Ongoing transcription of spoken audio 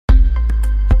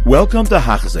Welcome to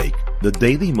Hachzik, the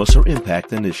Daily Musar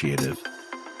Impact Initiative.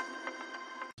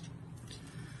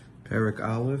 Perek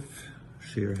Aleph,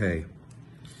 Shir Hey.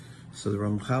 So the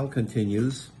Ramchal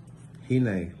continues,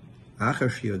 Hine,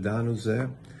 Acher Shiodanu Zeh,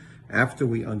 after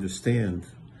we understand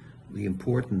the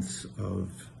importance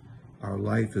of our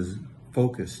life is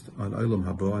focused on Olam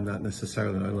Haba, not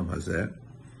necessarily on Olam Hazeh,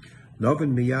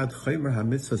 Novin Miyad Chaymer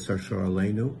HaMitzvah Sarshor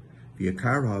Aleinu,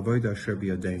 V'yakar HaAvodah Asher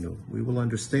B'yadenu. We will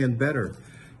understand better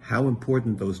how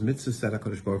important those mitzvahs that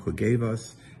HaKadosh Baruch Hu gave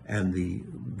us and the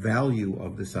value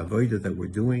of this avodah that we're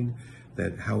doing,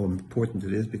 that how important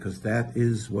it is, because that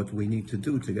is what we need to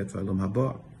do to get to Olam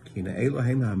Haba. Doing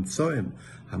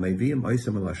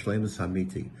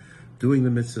the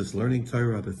mitzvahs, learning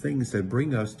Torah are the things that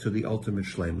bring us to the ultimate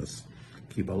shleimus.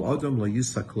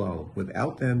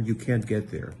 Without them, you can't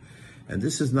get there. And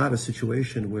this is not a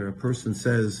situation where a person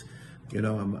says, I'm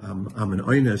an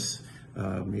oinus,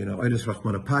 oinus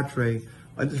rachmana patre.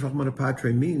 Oinus rachmana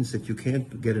patre means that you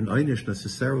can't get an einish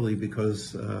necessarily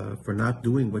because for not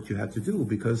doing what you had to do,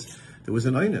 because there was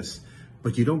an oinus,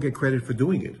 but you don't get credit for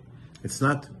doing it. It's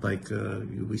not like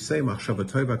we say machshava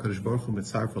tova kadosh baruch hu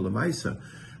mitzarfa lemaisa,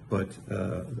 but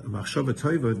machshava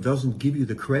tova doesn't give you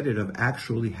the credit of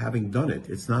actually having done it.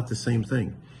 It's not the same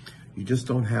thing. You just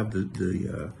don't have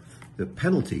the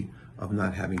penalty of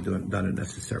not having done it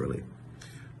necessarily.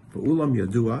 V'ulam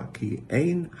yadua ki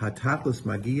ein hatachlis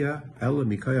magia ela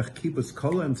mikayach kibbutz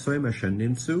kol ha'emtzoyim asher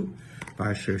nimtzu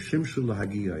v'asher shimshu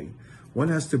lahagiyai. One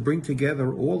has to bring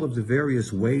together all of the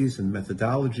various ways and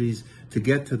methodologies to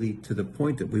get to the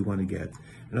point that we want to get.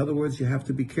 In other words, you have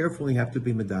to be careful, you have to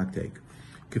be medaktek.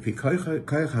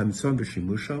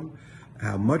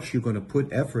 How much you're going to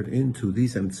put effort into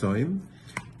these emtzoyim,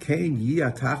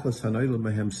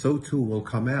 so too will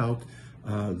come out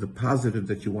the positive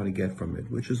that you want to get from it,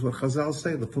 which is what Chazal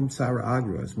say, the fum tzara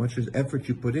agra. As much as effort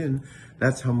you put in,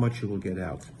 that's how much you will get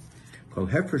out.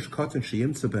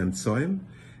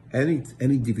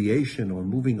 Any deviation or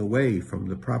moving away from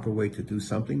the proper way to do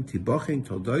something, tibochin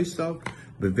toldoisav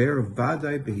beverav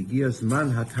vadai behigias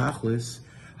man hatachlis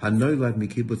hanoilad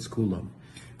mikibutz kulam.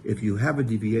 If you have a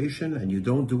deviation and you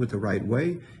don't do it the right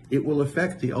way, it will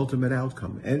affect the ultimate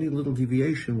outcome. Any little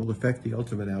deviation will affect the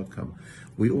ultimate outcome.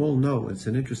 We all know, it's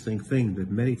an interesting thing that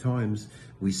many times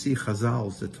we see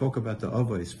chazals that talk about the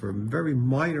avos for very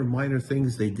minor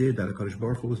things they did that HaKadosh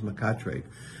Baruch Hu was makatreg.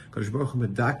 HaKadosh Baruch Hu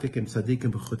medaktik and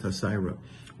tzadikim b'chut hasayra.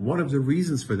 One of the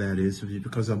reasons for that is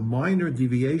because a minor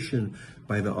deviation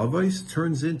by the avos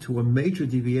turns into a major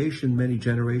deviation many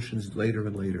generations later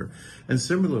and later. And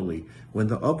similarly, when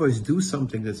the avos do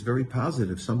something that's very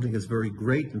positive, something that's very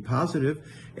great and positive,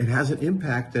 it has an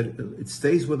impact that it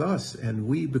stays with us, and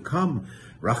we become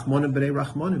Rachmanim b'nei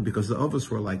Rachmanim because the avos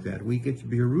were like that. We get to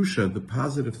be Yerusha, the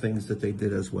positive things that they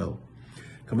did as well.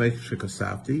 Kamei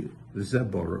shekasavti, the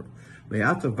zeborer.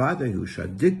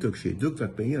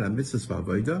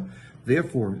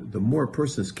 Therefore, the more a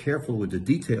person is careful with the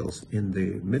details in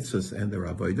the mitzvahs and their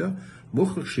avodah,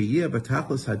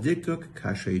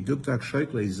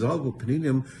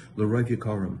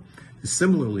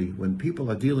 similarly, when people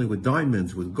are dealing with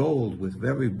diamonds, with gold, with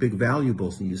very big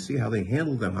valuables, and you see how they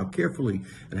handle them, how carefully,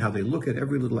 and how they look at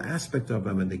every little aspect of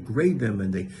them, and they grade them,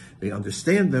 and they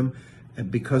understand them, and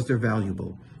because they're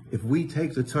valuable. If we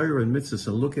take the Torah and mitzvahs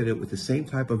and look at it with the same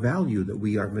type of value, that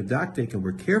we are medaktik and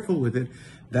we're careful with it,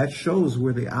 that shows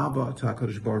where the Abba to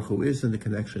HaKadosh Baruch Hu is in the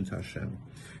connection to Hashem.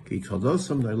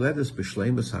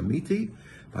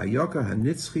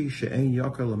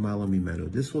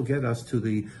 This will get us to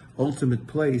the ultimate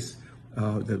place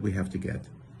that we have to get.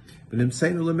 We're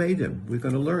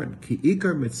going to learn.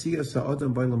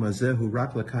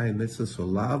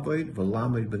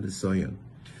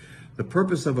 The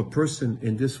purpose of a person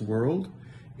in this world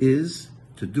is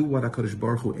to do what HaKadosh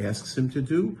Baruch Hu asks him to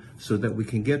do, so that we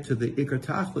can get to the Ikar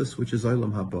Tachlis, which is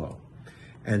Olam Haba,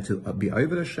 and to be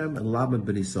Oved Hashem and Lamed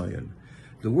B'Nisayon.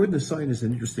 The word Nisayon is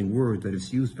an interesting word that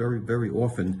is used very, very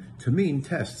often to mean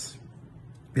tests.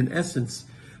 In essence,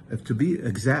 to be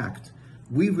exact,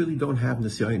 we really don't have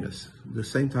Nisyonis, the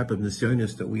same type of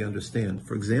Nisyonis that we understand.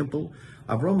 For example,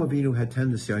 Avraham Avinu had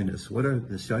 10 Nisyonis. What are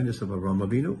the Nisyonis of Avraham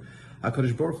Avinu?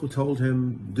 HaKadosh Baruch Hu told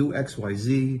him, do X, Y,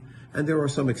 Z, and there are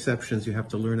some exceptions. You have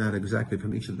to learn out exactly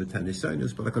from each of the 10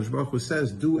 Nisyonis, but HaKadosh Baruch Hu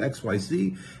says, do X, Y,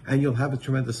 Z, and you'll have a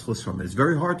tremendous chus from it. It's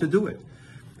very hard to do it,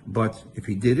 but if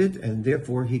he did it, and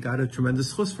therefore he got a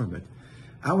tremendous chus from it.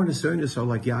 Our Nisyonis are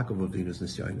like Yaakov Avinu's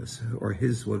Nisyonis, or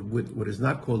his, what is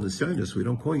not called Nisyonis. We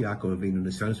don't call Yaakov Avinu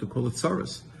Nisyonis, we call it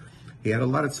Tzoros. He had a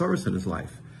lot of Tzoros in his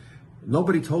life.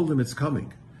 Nobody told him it's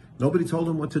coming. Nobody told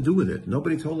him what to do with it.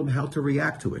 Nobody told him how to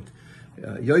react to it.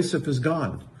 Yosef is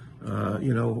gone.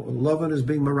 Lavan is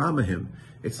being maramahim.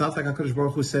 It's not like HaKadosh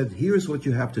Baruch Hu said, here's what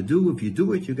you have to do. If you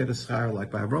do it, you get a schar,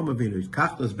 like by Avraham Avinu,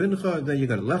 kachlas bincha, then you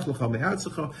got a lech lecha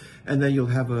me'artzecha, and then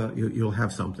you'll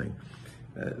have something.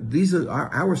 These are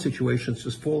our situations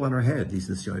just fall on our head, these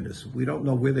nisyonis. We don't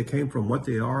know where they came from, what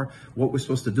they are, what we're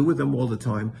supposed to do with them all the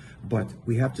time, but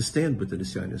we have to stand with the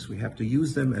nisyonis. We have to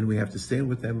use them, and we have to stand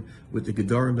with them with the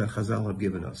gedarim that Chazal have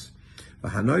given us. The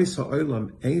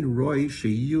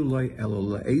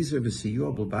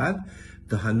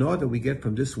hana that we get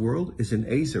from this world is an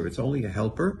ezer. It's only a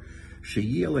helper. So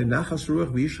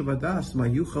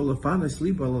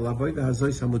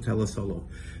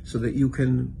that you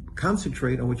can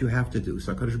concentrate on what you have to do.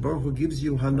 So HaKadosh Baruch Hu gives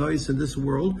you hanais in this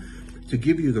world to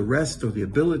give you the rest or the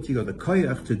ability or the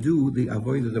koyach to do the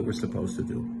avodah that we're supposed to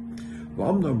do.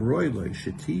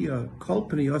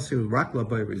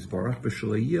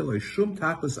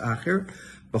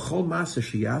 B'chol masa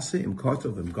sheyase im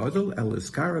kotov im gadol el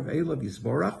iskarav elav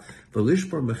yisborach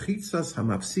v'lishbor mechitzas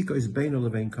hamafsikos beino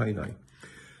levein kainai.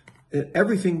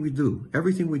 Everything we do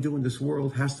in this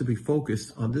world has to be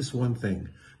focused on this one thing,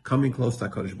 coming close to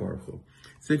HaKadosh Baruch Hu.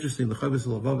 It's interesting, the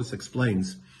Lebovics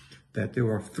explains that there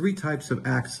are 3 types of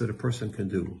acts that a person can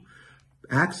do.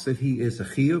 Acts that he is a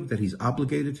chiyuv, that he's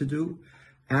obligated to do.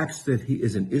 Acts that he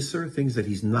is an isser, things that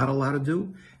he's not allowed to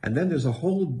do. And then there's a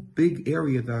whole big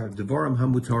area that are devarim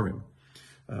hamutarim.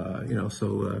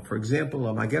 For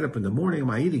example, I get up in the morning, am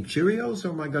I eating Cheerios or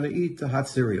am I going to eat hot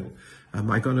cereal?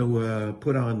 Am I going to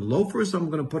put on loafers or am I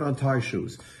going to put on tie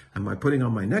shoes? Am I putting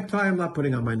on my necktie? I'm not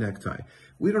putting on my necktie.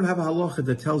 We don't have a halacha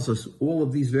that tells us all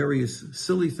of these various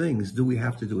silly things. Do we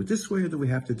have to do it this way or do we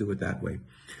have to do it that way?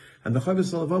 And the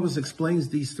Lebovics explains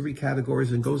these 3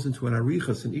 categories and goes into an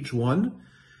arichas in each one.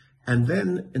 And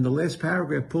then in the last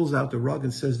paragraph pulls out the rug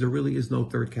and says there really is no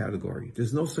 3rd category.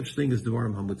 There's no such thing as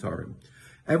devarim hamutarim.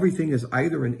 Everything is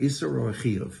either an isser or a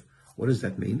chiyuv. What does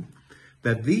that mean?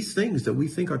 That these things that we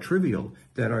think are trivial,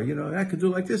 that are, I can do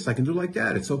like this, I can do like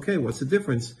that, it's okay, what's the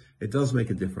difference? It does make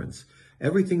a difference.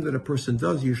 Everything that a person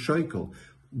does, you're shaykel.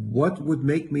 What would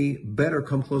make me better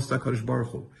come close to HaKadosh Baruch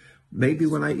Hu? Maybe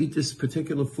when I eat this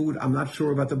particular food, I'm not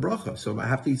sure about the bracha. So I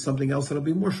have to eat something else that I'll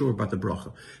be more sure about the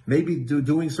bracha. Maybe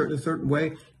doing a certain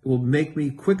way will make me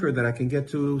quicker that I can get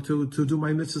to do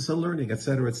my mitzvahs and learning,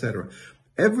 etc., etc.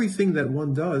 Everything that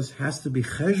one does has to be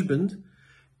cheshboned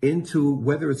into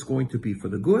whether it's going to be for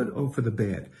the good or for the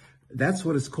bad. That's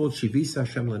what is called Shivisa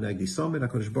Hashem L'Negdi Somet.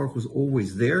 HaKadosh Baruch Hu is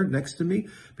always there next to me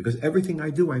because everything I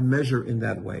do, I measure in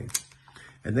that way.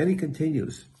 And then he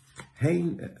continues.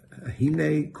 All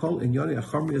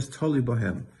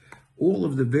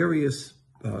of the various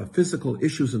physical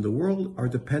issues in the world are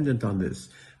dependent on this.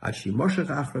 All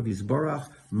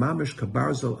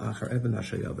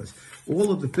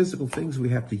of the physical things we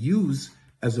have to use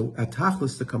as a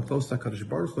tachlis to come close to HaKadosh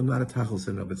Baruch Hu, not a tachlis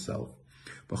in of itself.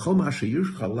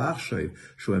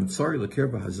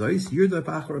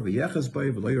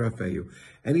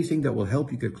 Anything that will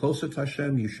help you get closer to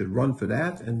Hashem, you should run for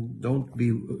that and don't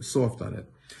be soft on it.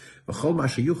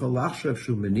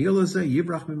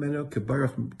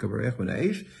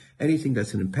 Anything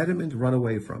that's an impediment, run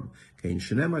away from. We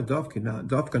want to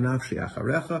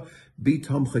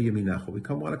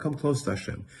come close to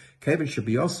Hashem.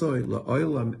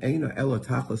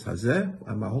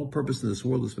 And my whole purpose in this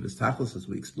world is for this tachlis, as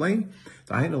we explained.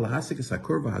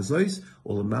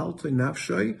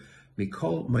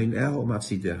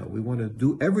 We want to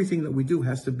do everything that we do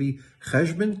has to be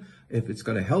cheshbon if it's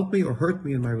going to help me or hurt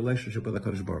me in my relationship with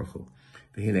HaKadosh Baruch Hu.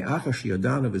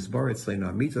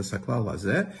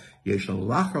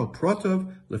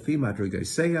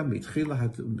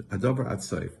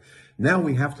 Now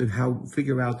we have to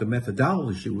figure out the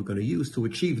methodology we're going to use to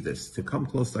achieve this, to come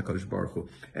close to HaKadosh Baruch Hu,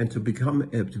 and to be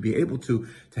able to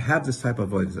have this type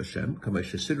of avodas Hashem.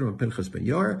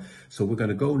 So we're going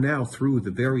to go now through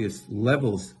the various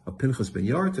levels of Pinchas Ben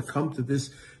Yair to come to this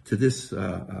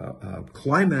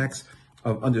climax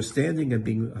of understanding and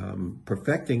being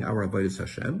perfecting our avodas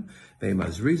Hashem.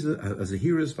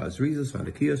 Azahiras, Vazrizas,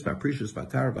 Vanakiyas, Vaprishas,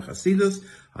 Vatar, Vachasidus,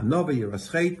 Anova,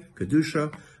 Yeraschet,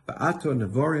 Kedusha, Va'ato,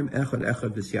 Nevorim,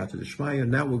 Echad, V'siyata D'Shmaya.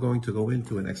 Now we're going to go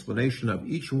into an explanation of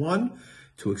each one,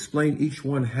 to explain each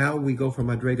one how we go from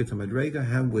Madrega to Madrega,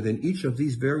 how within each of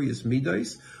these various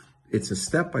midos, it's a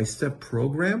step-by-step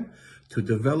program to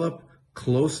develop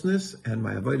closeness and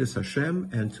my avodas Hashem,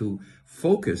 and to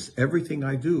focus everything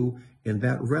I do in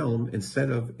that realm instead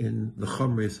of in the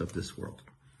chumris of this world.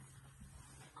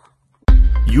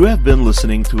 You have been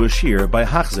listening to a shir by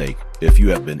Hachzeik. If you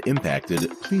have been impacted,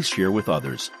 please share with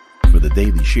others. For the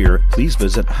daily shir, please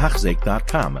visit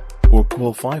Hachzeik.com or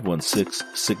call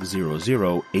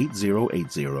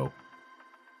 516-600-8080.